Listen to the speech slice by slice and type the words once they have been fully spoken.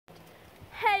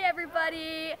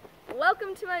everybody,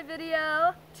 welcome to my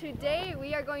video. Today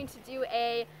we are going to do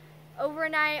a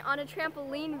overnight on a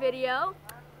trampoline video,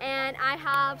 and I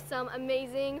have some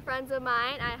amazing friends of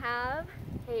mine. I have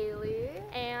Haley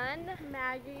and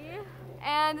Maggie,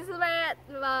 and this is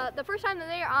the first time that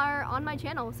they are on my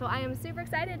channel, so I am super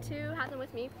excited to have them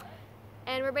with me.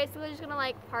 And we're basically just gonna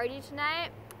like party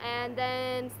tonight and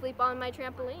then sleep on my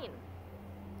trampoline.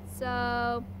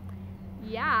 So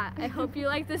yeah, I hope you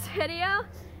like this video,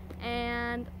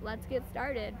 and let's get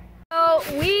started. So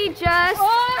we just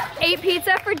ate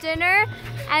pizza for dinner,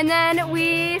 and then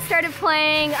we started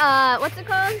playing, what's it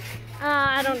called?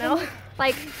 I don't know.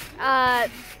 Like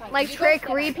trick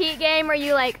repeat game where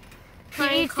you like, you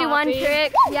each do one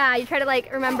trick. Yeah, you try to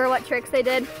like remember what tricks they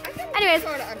did. Anyways,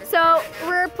 so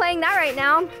we're playing that right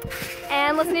now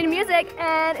and listening to music,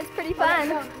 and it's pretty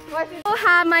fun. We'll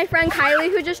have my friend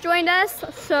Kylie who just joined us.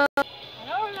 So I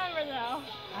don't remember though.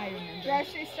 I remember.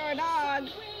 Grocery store dog.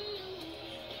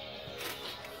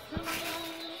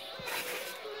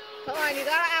 Come on, you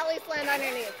gotta at least land on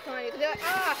your knees. Come on, you can do it.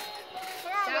 Ah!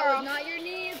 Come on, that girl. was not your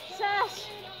knees. Shush.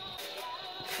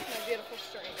 My beautiful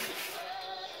string.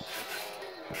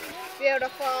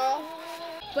 Beautiful.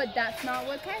 But that's not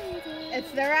what Kylie did.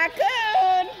 It's the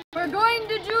raccoon. We're going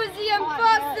to do the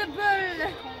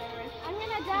impossible. I'm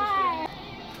gonna die.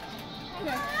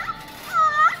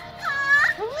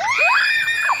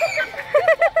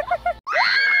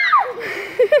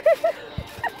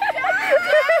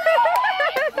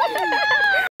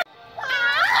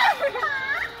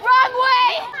 Wrong way.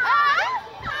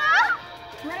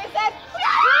 Ready, set.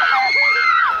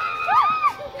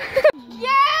 Yeah!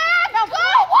 Now go!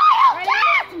 Wild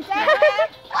dance!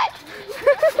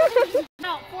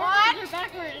 No, One. forwards or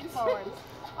backwards? Forwards.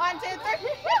 1, 2,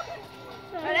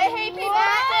 3. Ready? Hey, people!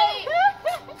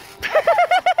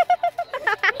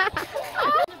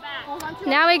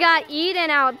 Now we got Eden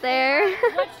out there.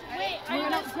 Wait, you're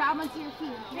gonna grab onto your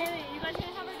feet. Haley, you guys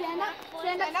gonna have a Stand up.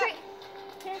 Stand up straight.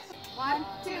 1,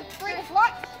 2, 3,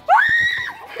 1.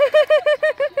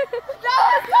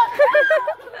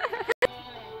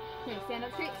 Okay, stand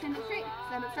up straight, stand up straight,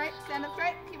 stand up straight, stand up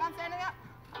straight. Keep on standing up.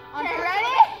 Okay,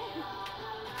 ready?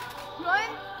 1,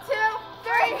 2,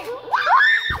 3.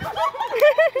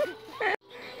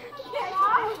 Get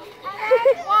off. And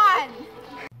then 1.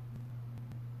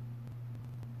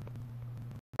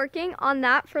 Working on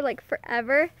that for like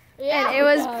forever, Yeah, and it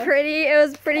was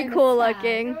pretty cool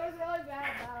looking. It was really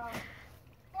bad though.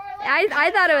 I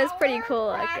thought it was pretty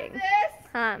cool looking.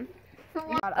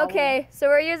 Okay, so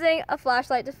we're using a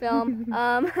flashlight to film,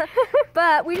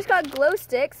 but we just got glow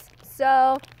sticks,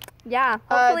 so yeah,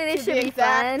 hopefully they should be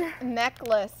fun.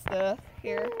 Necklace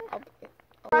here.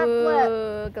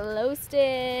 Ooh, glow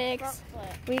sticks.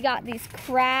 We got these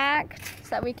cracked so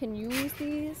that we can use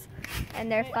these,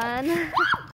 and they're fun.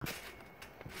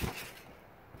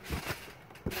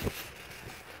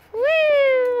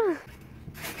 Woo!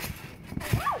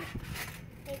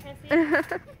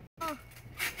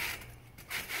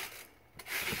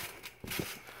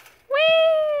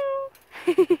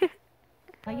 Woo!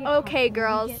 Okay,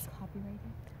 girls,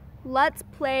 let's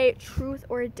play truth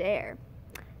or dare.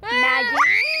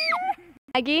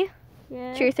 Maggie?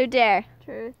 Yeah. Truth or dare?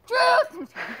 Truth.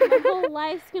 Truth! My whole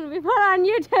life's gonna be put on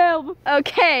YouTube.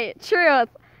 Okay, truth.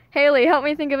 Haley, help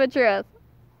me think of a truth.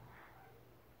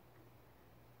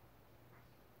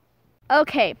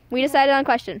 Okay, we decided on a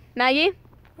question. Maggie?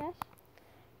 Yes?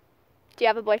 Do you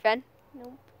have a boyfriend?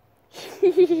 Nope.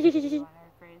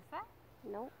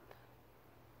 Nope.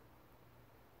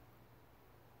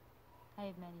 I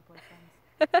have many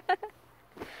boyfriends.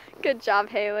 Good job,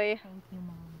 Haley. Thank you,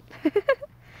 Mom.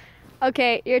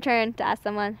 Okay, your turn to ask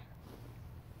someone.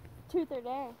 Truth or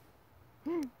dare?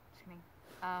 Just kidding.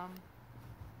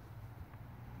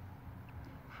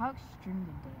 How extreme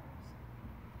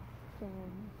the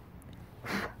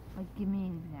dares? Like, give me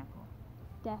an example.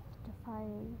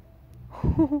 Death-defying.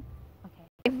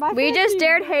 Okay. We just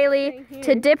dared Haley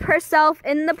to dip herself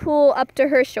in the pool up to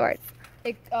her shorts.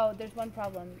 There's one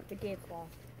problem. The gate's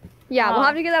locked. Yeah, we'll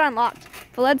have to get that unlocked.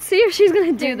 But let's see if she's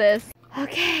gonna do this.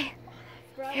 Okay,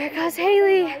 here goes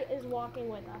Haley. Is walking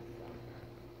with us.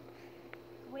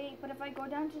 Wait, but if I go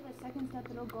down to the second step,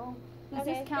 it'll go.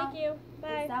 Okay, thank you.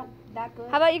 Bye. Is that good?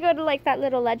 How about you go to like that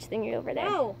little ledge thingy over there?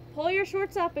 No, pull your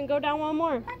shorts up and go down one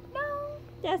more. No.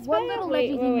 Yes, What ma'am. little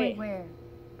Wait, ledge wait, you wait. where?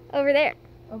 Over there.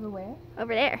 Over where?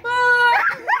 Over there.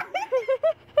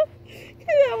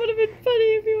 That would have been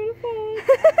funny if you would have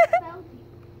fallen.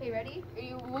 Okay, ready? Are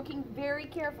you looking very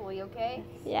carefully, okay?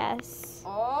 Yes.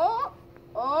 Oh!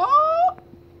 Oh!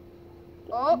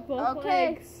 Oh, Both okay.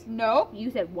 legs. Nope.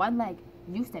 You said one leg.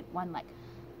 You said one leg.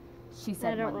 She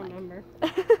said I don't one leg. remember.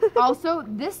 Also,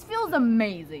 this feels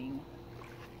amazing.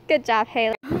 Good job,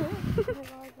 Haley.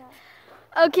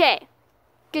 Okay.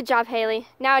 Good job, Haley.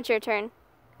 Now it's your turn.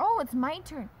 Oh, it's my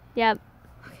turn. Yep.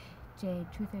 Jade,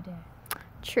 truth or dare?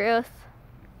 Truth.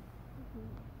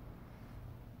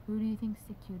 Who do you think's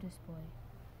the cutest boy?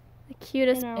 The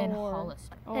cutest In our In ward.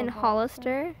 Hollister. Oh, in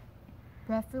Hollister.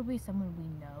 Preferably someone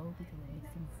we know because it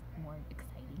makes things more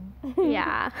exciting.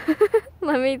 Yeah.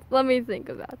 let me think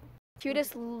about that.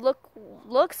 Cutest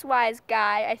looks wise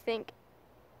guy, I think,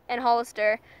 in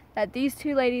Hollister that these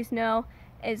two ladies know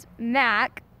is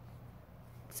Mac.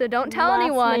 So don't tell Last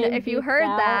anyone name if you beeped heard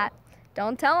out. that.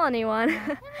 Don't tell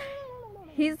anyone.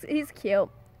 He's cute.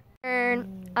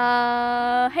 And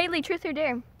Haley, truth or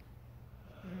dare?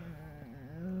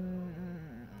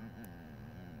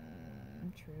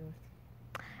 Truth.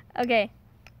 Okay.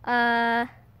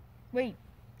 Wait.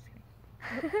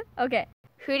 Okay.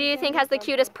 Who do you think has the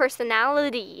cutest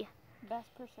personality Best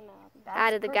personality.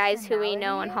 out of the guys who we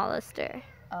know in Hollister?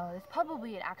 Oh, it's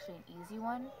probably actually an easy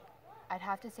one. I'd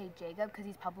have to say Jacob because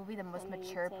he's probably the most I knew you'd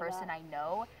mature say person that. I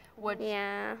know, which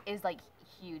Yeah. is like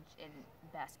huge in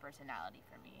best personality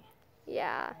for me.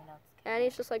 Yeah. I know it's And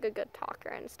he's just like a good talker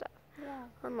and stuff. Yeah.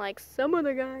 Unlike some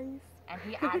other guys. and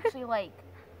he actually like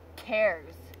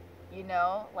cares, you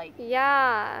know, like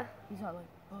Yeah. he's not like,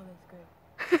 oh, that's great.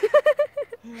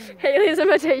 Haley's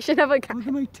imitation of a guy. Look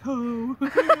at my toe.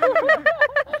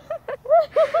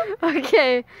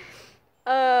 Okay.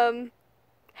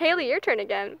 Haley, your turn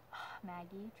again.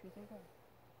 Maggie, truth or dare?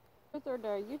 Truth or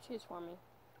dare, you choose for me.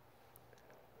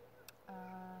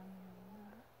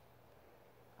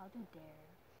 I'll do dare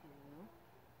to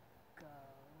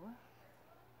go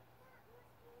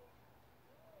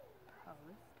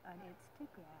post on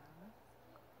Instagram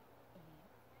a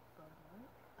photo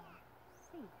of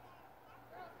Safe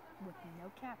with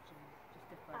no caption,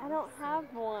 just a photo. I don't have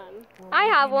one. Well, I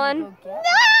have then one. you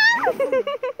go get one.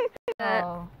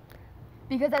 Oh.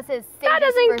 Because that says Sage. That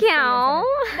doesn't count.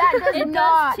 That does It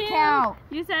not does too. count.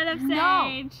 You said of No.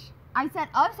 Sage. I said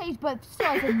of Sage, but still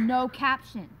I said no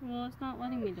caption. Well, it's not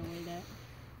letting me delete it.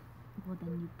 Well,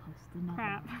 then you post another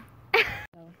Crap.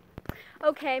 one.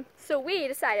 Okay, so we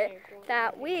decided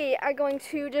that we are going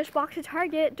to just walk to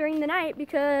Target during the night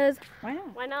because Why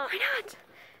not? Why not? why not?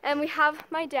 And we have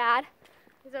my dad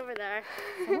He's over there.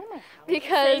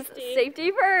 because Safety.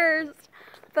 safety first.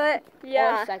 But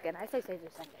yeah. Or second. I say Sage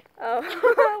is second. Oh.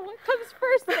 What comes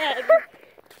first then?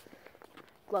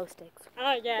 Glow sticks.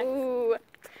 Oh, yes. Ooh.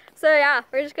 So yeah,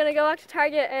 we're just gonna go walk to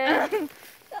Target and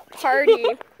party.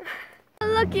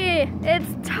 Looky,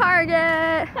 it's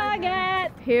Target.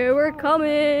 Target. Here we're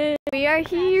coming. We are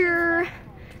here.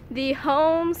 The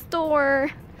home store.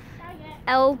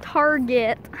 El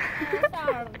Target.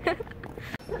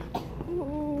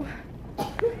 Ooh.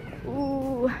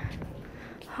 Ooh.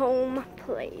 Home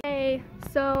plate. Okay,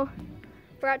 so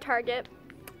we're at Target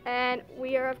and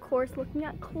we are of course looking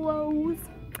at clothes.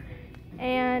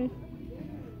 And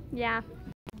yeah.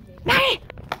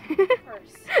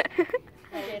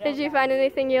 Did you find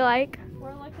anything you like?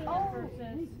 We're looking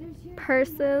at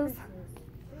purses. Purses.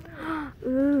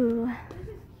 Ooh.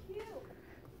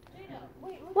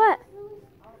 What?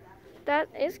 That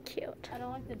is cute. I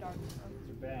don't like the dark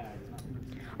stuff.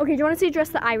 Okay, do you want to see a dress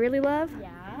that I really love?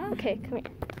 Yeah. Okay, come here.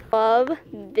 Love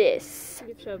this.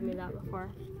 You've showed me that before.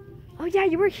 Oh yeah,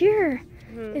 you were here.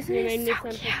 Mm-hmm. Isn't You it made me so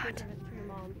send cute? pictures of it to your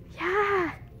mom.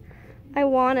 Yeah. I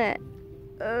want it.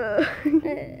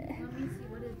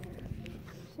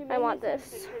 I want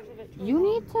this. You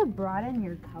need to broaden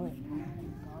your color.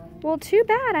 Well, too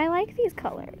bad. I like these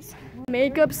colors.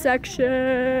 Makeup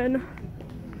section.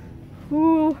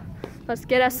 Ooh, let's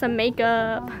get us some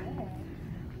makeup.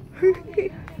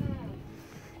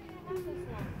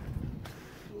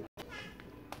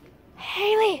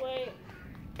 Haley, Wait.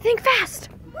 think fast.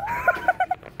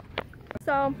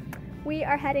 So, we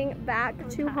are heading back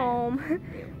to home.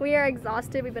 We are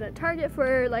exhausted. We've been at Target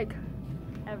for like,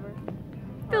 Ever.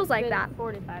 feels like Been that.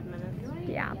 45 minutes.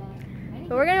 Yeah.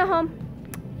 But we're gonna go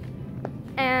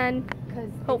home and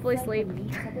hopefully sleep.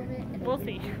 We'll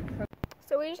see.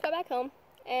 So we just got back home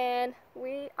and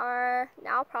we are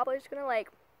now probably just gonna like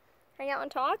hang out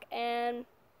and talk and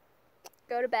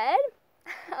go to bed,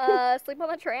 sleep on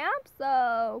the tramp.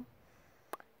 So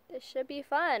this should be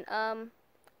fun.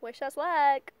 Wish us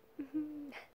luck.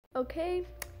 Okay,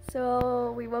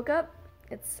 so we woke up.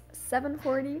 It's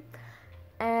 7:40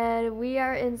 and we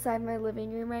are inside my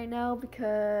living room right now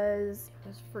because It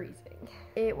was freezing.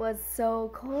 it was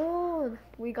so cold.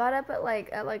 We got up at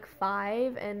like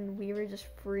 5 and we were just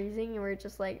freezing and we were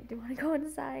just like, do you want to go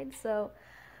inside? So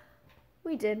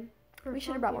we did. We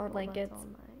should have brought more blankets.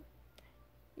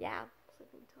 Yeah,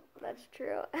 Sleeping till 5. that's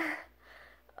true.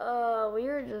 We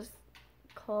were just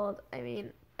cold. I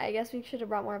mean, I guess we should have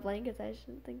brought more blankets. I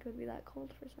shouldn't think it would be that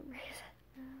cold for some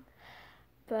reason.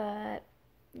 But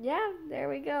yeah, there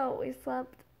we go. We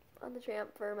slept on the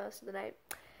tramp for most of the night.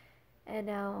 And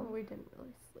now We didn't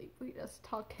really sleep. We just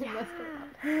talked and messed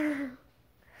around.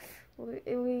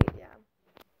 yeah.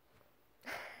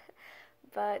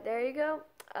 But there you go.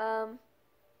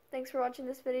 Thanks for watching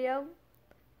this video.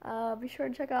 Be sure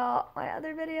to check out my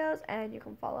other videos, and you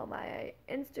can follow my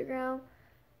Instagram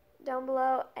down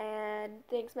below. And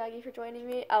thanks, Maggie, for joining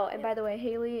me. Oh, and by the way,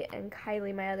 Haley and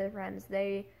Kylie, my other friends,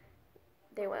 they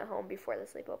went home before the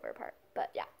sleepover part.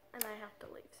 But yeah. And I have to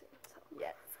leave soon, so.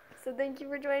 Yes. So thank you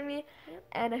for joining me,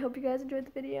 and I hope you guys enjoyed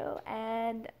the video,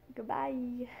 and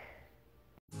goodbye.